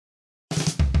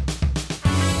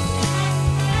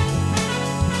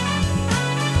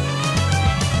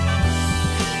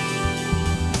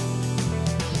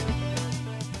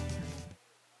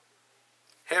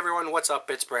everyone, what's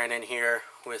up? It's Brandon here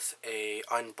with a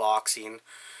unboxing.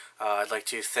 I'd like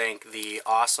to thank the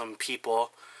awesome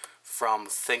people from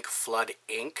Think Flood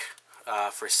Inc.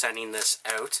 For sending this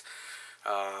out.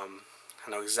 I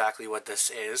know exactly what this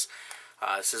is.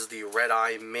 This is the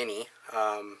Redeye Mini.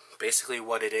 Basically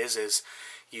what it is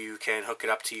you can hook it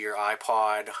up to your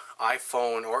iPod,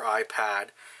 iPhone, or iPad,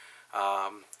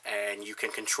 and you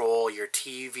can control your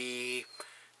TV,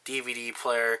 DVD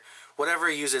player, whatever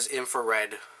uses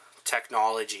infrared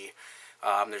technology.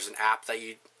 There's an app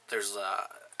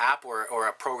or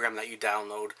a program that you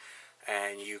download,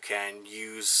 and you can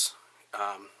use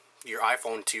your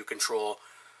iPhone to control,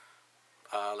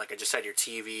 like I just said, your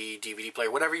TV, DVD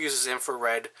player, whatever uses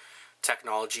infrared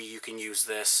technology. You can use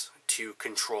this to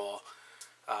control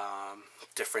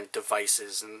different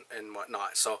devices and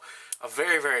whatnot. So a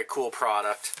very, very cool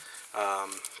product.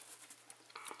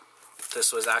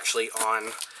 This was actually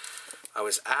I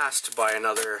was asked by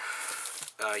another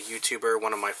YouTuber,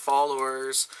 one of my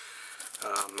followers,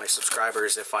 my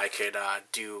subscribers, if I could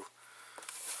do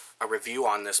a review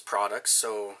on this product.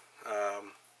 So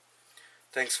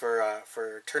thanks for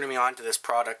turning me on to this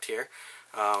product here.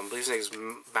 I believe his name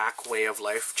is Mac Way of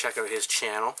Life. Check out his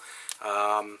channel.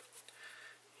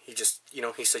 He just,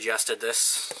 he suggested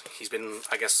this. He's been,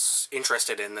 I guess,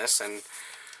 interested in this, and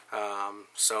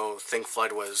so Think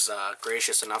Flood was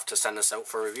gracious enough to send this out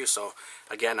for review. So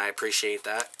again, I appreciate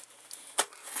that.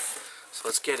 So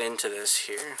let's get into this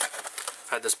here. I've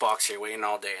had this box here waiting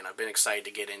all day, and I've been excited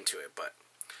to get into it, but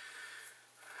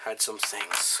had some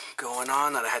things going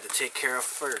on that I had to take care of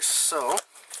first. So let's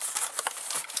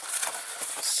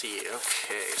see.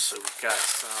 Okay, so we've got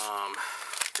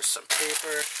just some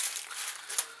paper.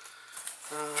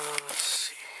 Let's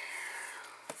see.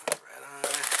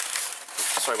 Redeye.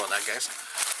 Sorry about that, guys.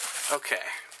 Okay.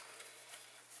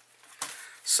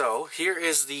 So here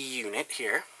is the unit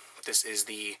here. This is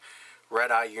the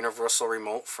Redeye Universal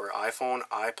Remote for iPhone,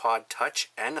 iPod Touch,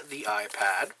 and the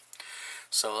iPad.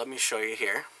 So let me show you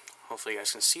here. Hopefully you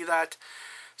guys can see that.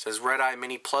 It says Redeye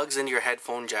Mini plugs into your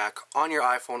headphone jack on your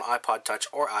iPhone, iPod Touch,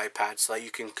 or iPad so that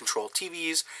you can control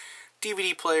TVs,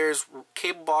 DVD players,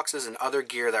 cable boxes, and other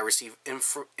gear that receive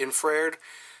infrared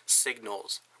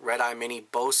signals. Redeye Mini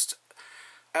boasts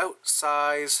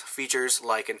outsize features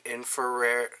like an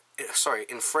infrared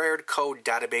code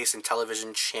database and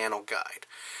television channel guide.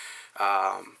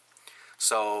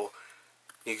 So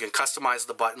you can customize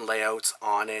the button layouts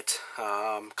on it.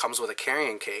 Comes with a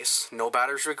carrying case. No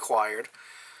batteries required.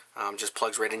 Just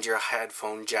plugs right into your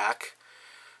headphone jack.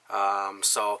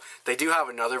 So they do have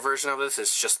another version of this.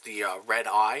 It's just the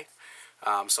Redeye.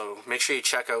 So make sure you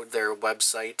check out their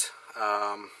website.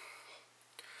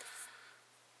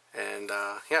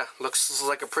 Yeah, looks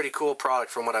like a pretty cool product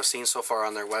from what I've seen so far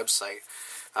on their website.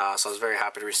 So I was very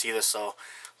happy to receive this. So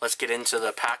let's get into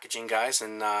the packaging, guys,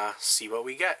 and see what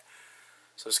we get.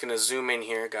 So I'm just going to zoom in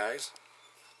here, guys.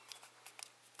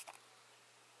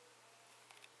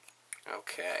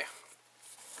 Okay.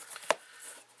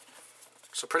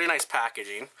 So pretty nice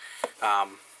packaging.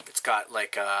 It's got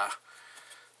like a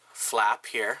flap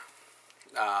here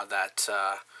that's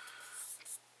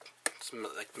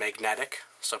like magnetic.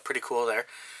 So pretty cool there.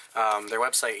 Their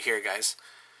website here, guys,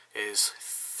 is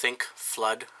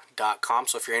thinkflood.com.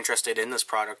 So if you're interested in this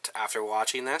product after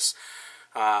watching this,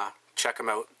 check them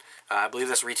out. I believe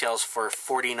this retails for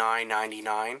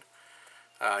 $49.99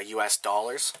 US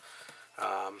dollars.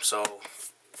 So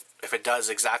if it does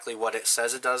exactly what it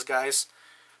says it does, guys,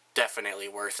 definitely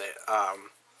worth it.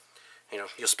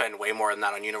 You'll spend way more than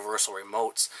that on universal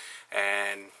remotes,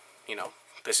 and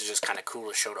this is just kind of cool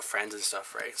to show to friends and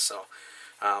stuff, right? So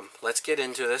let's get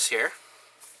into this here.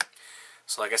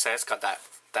 So like I said, it's got that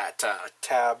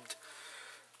tabbed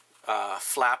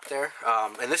flap there,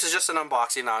 and this is just an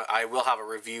unboxing. I will have a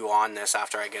review on this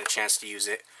after I get a chance to use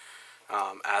it,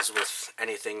 as with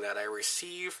anything that I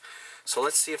receive. So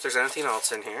let's see if there's anything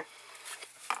else in here.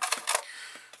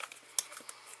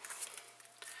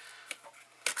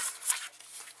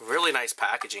 Really nice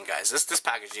packaging, guys. This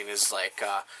packaging is like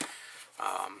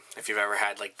if you've ever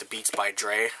had like the Beats by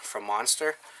Dre from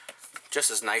Monster, just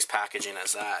as nice packaging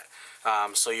as that.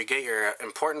 So you get your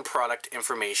important product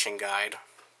information guide,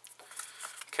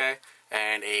 okay,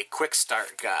 and a quick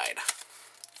start guide.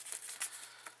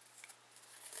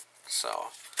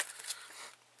 So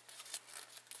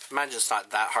imagine it's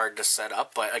not that hard to set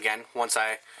up, but again, once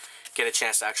I get a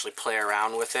chance to actually play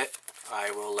around with it,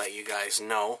 I will let you guys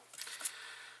know.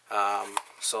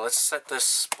 So let's set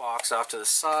this box off to the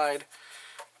side.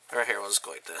 Right here, we'll just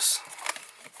go like this.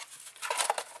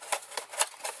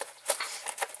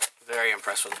 Very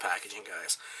impressed with the packaging,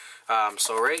 guys.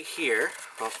 So right here,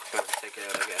 oh, I have to take it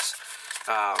out, I guess,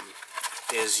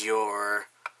 is your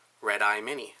Redeye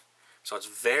Mini. So it's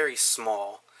very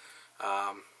small.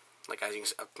 Like as you can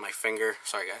see, my finger.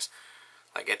 Sorry guys.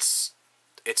 Like it's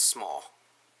small.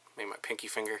 Maybe my pinky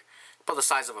finger, about the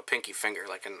size of a pinky finger.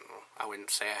 Like, I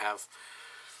wouldn't say I have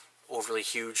overly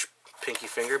huge pinky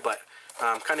finger, but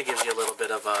kind of gives you a little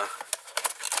bit of a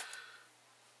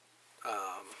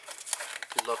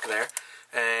look there.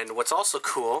 And what's also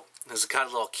cool is it's got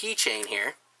a little keychain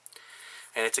here,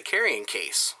 and it's a carrying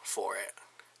case for it.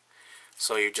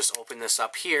 So you just open this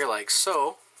up here like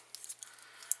so,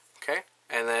 okay,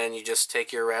 and then you just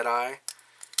take your Redeye,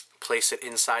 place it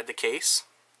inside the case.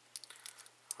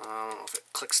 I don't know if it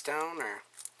clicks down or,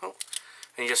 oh,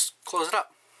 and you just close it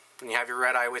up, and you have your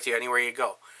Redeye with you anywhere you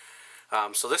go.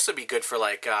 So this would be good for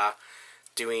like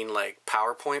doing like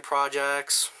PowerPoint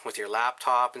projects with your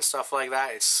laptop and stuff like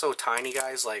that. It's so tiny,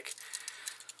 guys. Like,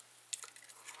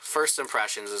 first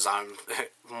impressions is I'm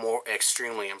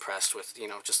extremely impressed with, you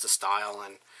know, just the style,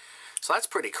 and so that's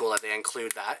pretty cool that they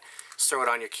include that. Just throw it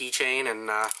on your keychain, and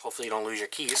hopefully you don't lose your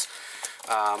keys.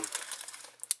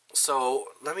 So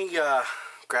let me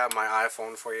grab my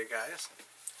iPhone for you guys.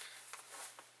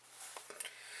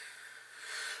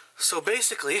 So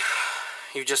basically,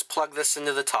 you just plug this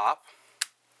into the top.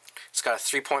 It's got a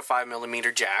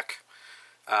 3.5mm jack,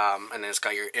 and then it's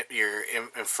got your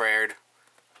infrared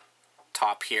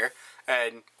top here,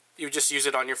 and you just use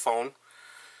it on your phone,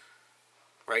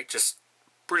 right? Just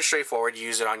pretty straightforward. You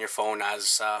use it on your phone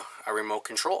as a remote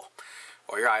control,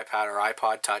 or your iPad or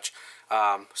iPod Touch.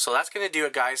 So that's gonna do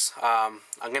it, guys. I'm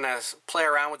gonna play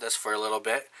around with this for a little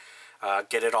bit,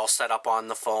 get it all set up on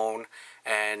the phone,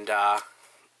 and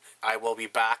I will be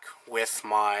back with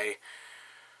my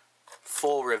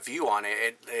full review on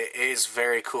it. It is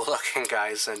very cool looking,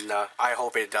 guys, and I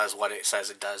hope it does what it says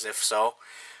it does. If so,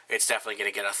 it's definitely going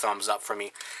to get a thumbs up from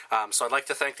me. So I'd like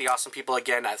to thank the awesome people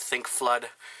again at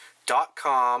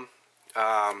thinkflood.com.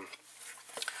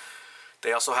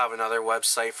 They also have another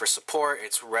website for support.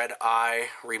 It's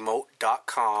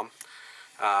redeyeremote.com.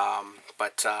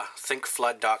 But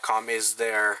thinkflood.com is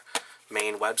their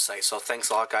main website. So thanks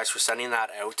a lot, guys, for sending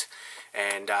that out.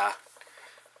 And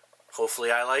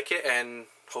hopefully I like it, and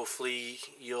hopefully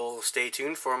you'll stay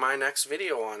tuned for my next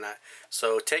video on that.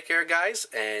 So take care, guys,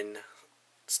 and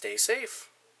stay safe.